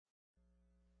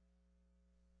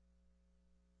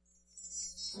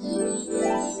High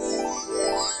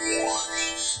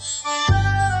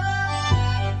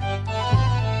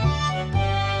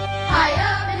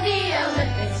up in the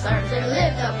Olympic stars there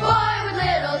lived a boy with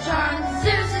little charms.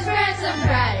 Zeus's grandson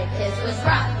Bradicus was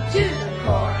rotten to the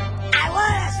core. I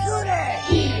want a scooter!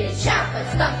 He did shout, but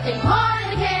something more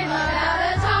came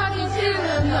about a talking to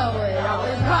him. Know-it-all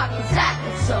with rocking sack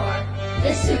and sword.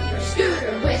 The super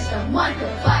scooter wisdom one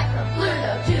could fly from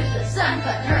Pluto to the sun,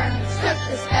 but Hermes took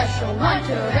the special one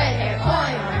to a red-haired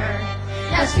boy on Earth.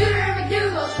 Now Scooter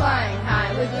McDoogal's flying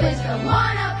high with wisdom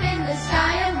one up in the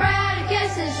sky, and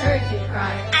Bradicus is heard to cry,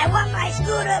 I want my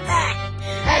scooter back!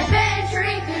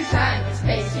 adventuring through time and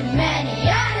space to many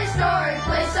an historic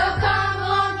place. So come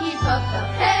along, keep up the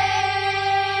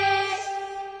pace,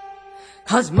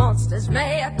 'cause monsters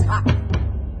may attack.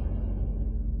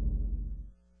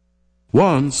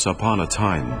 Once upon a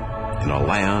time, in a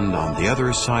land on the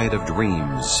other side of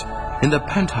dreams, in the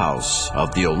penthouse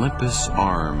of the Olympus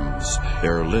Arms,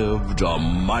 there lived a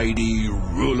mighty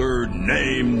ruler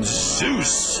named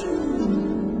Zeus.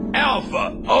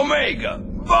 Alpha, Omega,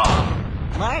 Bob.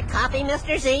 More coffee,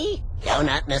 Mr. Z?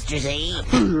 Donut, Mr. Z?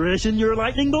 Ration your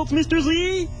lightning bolts, Mr.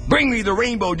 Z? Bring me the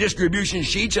rainbow distribution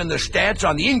sheets and the stats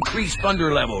on the increased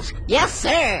thunder levels. Yes,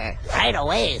 sir. Right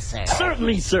away, sir.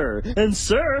 Certainly, sir. And,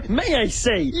 sir, may I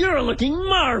say, you're looking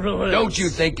marvelous. Don't you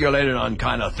think you're letting on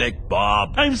kind of thick,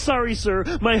 Bob? I'm sorry, sir.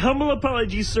 My humble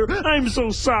apologies, sir. I'm so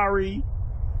sorry.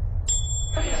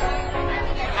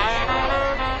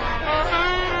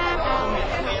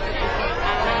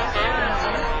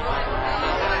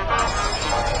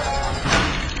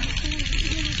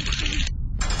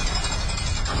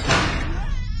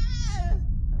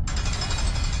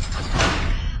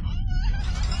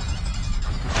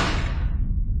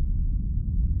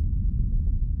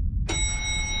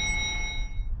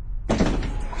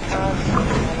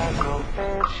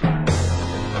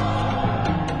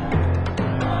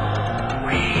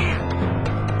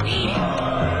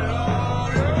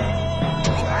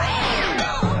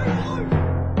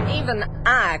 Even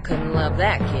I couldn't love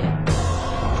that kid.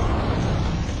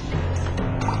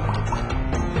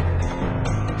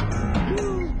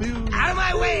 Out of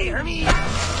my way, Hermes!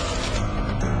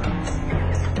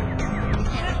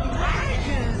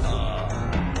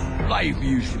 Life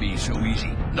used to be so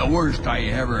easy. The worst I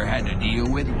ever had to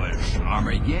deal with was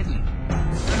Armageddon.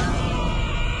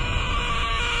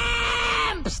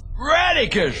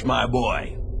 Bradicus, my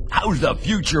boy! How's the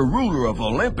future ruler of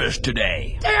Olympus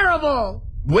today? Terrible!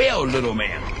 Well, little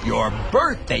man, your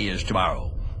birthday is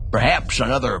tomorrow. Perhaps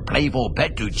another playful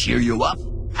pet to cheer you up?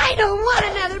 I don't want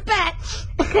another pet.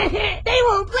 They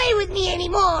won't play with me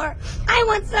anymore. I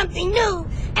want something new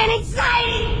and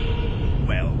exciting.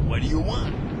 Well, what do you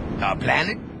want? A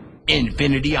planet?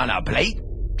 Infinity on a plate?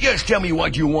 Just tell me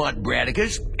what you want,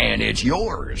 Bradicus, and it's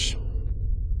yours.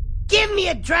 Give me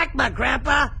a drachma,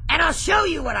 Grandpa, and I'll show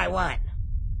you what I want.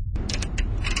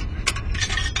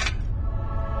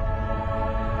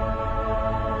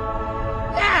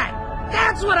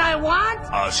 That's what I want!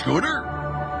 A scooter?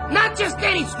 Not just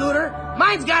any scooter.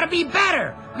 Mine's gotta be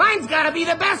better. Mine's gotta be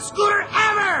the best scooter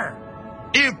ever!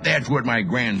 If that's what my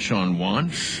grandson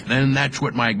wants, then that's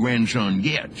what my grandson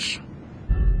gets.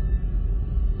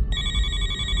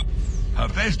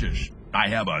 Hephaestus, I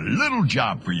have a little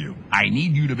job for you. I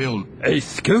need you to build A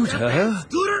scooter?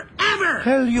 Scooter ever!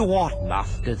 Tell you what,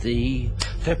 Master Z.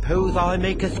 Suppose I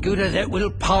make a scooter that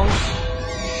will pump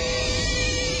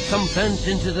some sense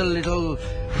into the little...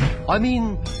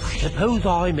 suppose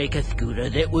I make a scooter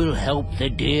that will help the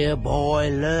dear boy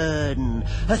learn.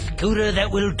 A scooter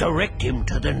that will direct him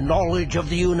to the knowledge of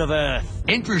the universe.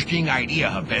 interesting idea,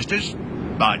 Hephaestus,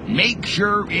 but make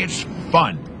sure it's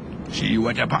fun. See you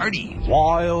at the party.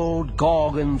 Wild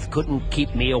Gorgons couldn't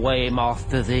keep me away,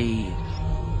 Master Z.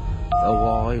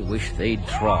 Though I wish they'd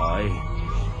try.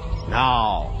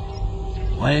 Now,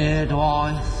 where do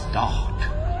I start?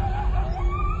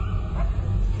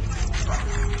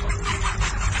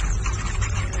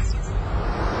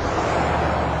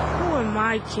 Who am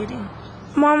I kidding?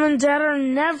 Mom and Dad are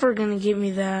never gonna give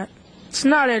me that. It's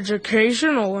not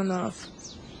educational enough.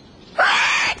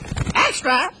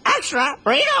 Extra! Extra!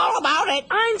 Read all about it!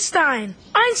 Einstein!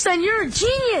 Einstein, you're a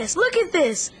genius! Look at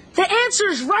this! The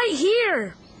answer's right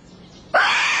here!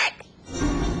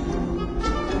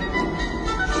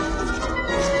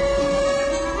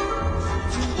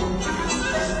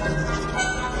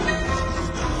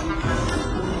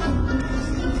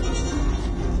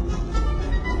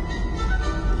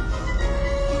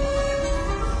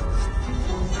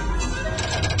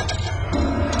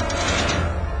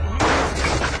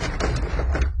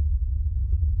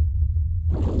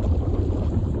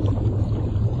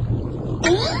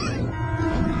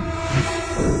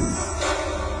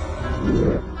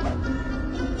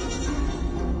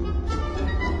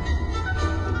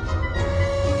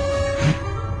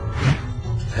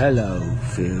 Hello,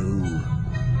 Phil.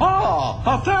 Ah,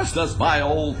 Augustus, my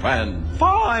old friend.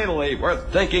 Finally, we're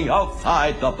thinking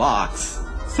outside the box.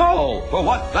 So, for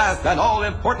what vast and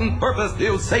all-important purpose do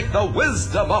you seek the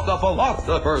wisdom of the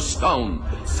Philosopher's Stone?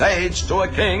 Sage to a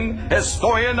king,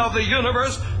 historian of the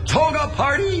universe, toga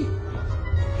party?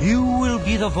 You will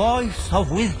be the voice of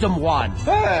Wisdom One.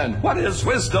 And what is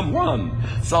Wisdom One?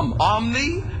 Some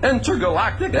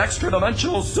intergalactic,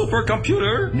 extra-dimensional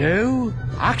supercomputer? No,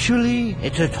 actually,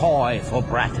 it's a toy for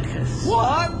Braticus.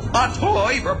 What? A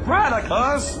toy for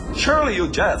Braticus? Surely you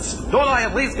jest. Don't I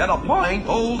at least get a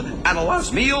blindfold and a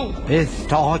last meal?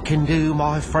 Best I can do,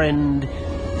 my friend,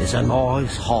 is a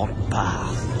nice hot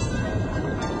bath.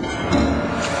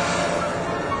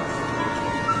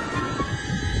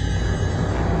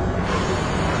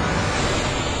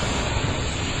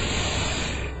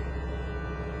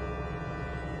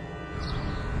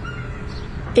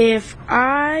 If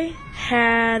I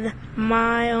had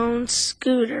my own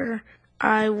scooter,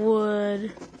 I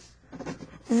would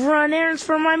run errands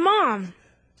for my mom.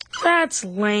 That's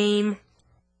lame.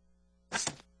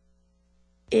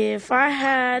 If I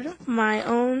had my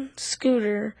own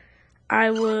scooter,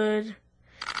 I would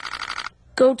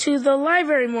go to the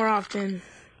library more often.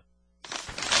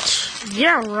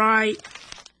 Yeah, right.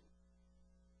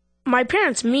 My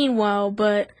parents mean well,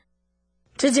 but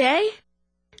today?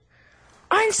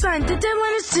 Einstein, the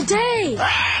deadline is today!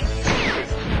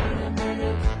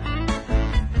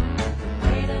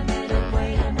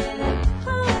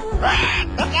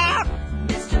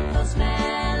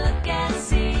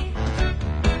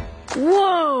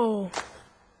 Whoa!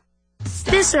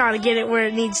 This ought to get it where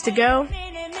it needs to go.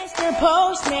 Mr.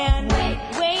 Postman, wait,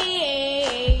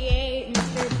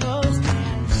 Mr.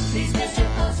 Postman. Please, Mr.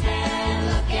 Postman,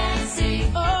 look and see.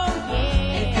 Oh,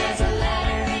 yeah. If there's a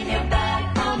letter in your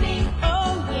bag for me.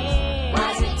 Oh, yeah.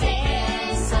 Why's it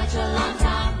taking such a long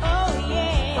time Oh,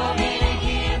 yeah. for me to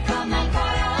hear from that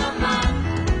car of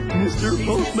mine? Mr.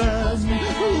 Postman,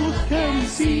 look and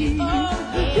see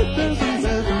if there's a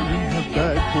letter in the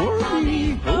bag for me.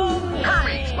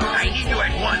 Hermes, I need you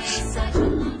at once. Such a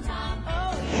long time.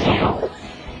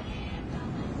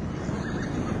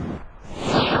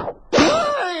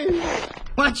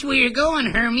 Watch where you're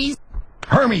going, Hermes.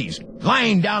 Hermes,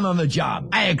 lying down on the job.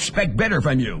 I expect better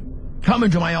from you. Come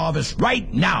into my office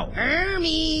right now.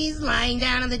 Hermes, lying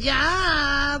down on the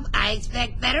job. I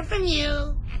expect better from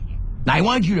you. I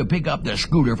want you to pick up the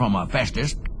scooter from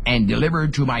Hephaestus and deliver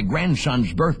it to my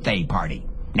grandson's birthday party.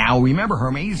 Now remember,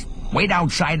 Hermes, wait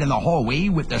outside in the hallway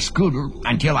with the scooter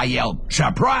until I yell,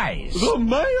 surprise! The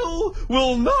mail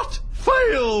will not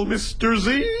fail, Mr.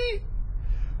 Z.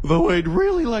 Though I'd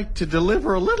really like to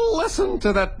deliver a little lesson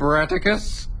to that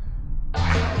Braticus.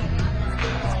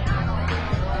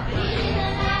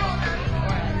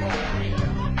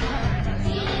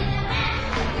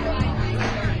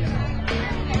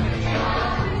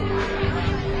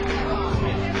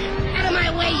 Out of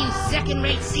my way, you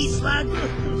second-rate sea slug.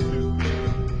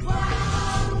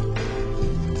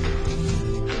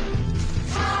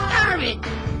 Darn it!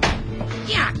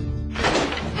 Yuck!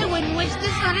 I wouldn't wish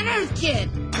this on an Earth kid.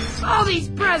 All these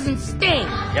presents stink.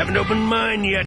 You haven't opened mine yet.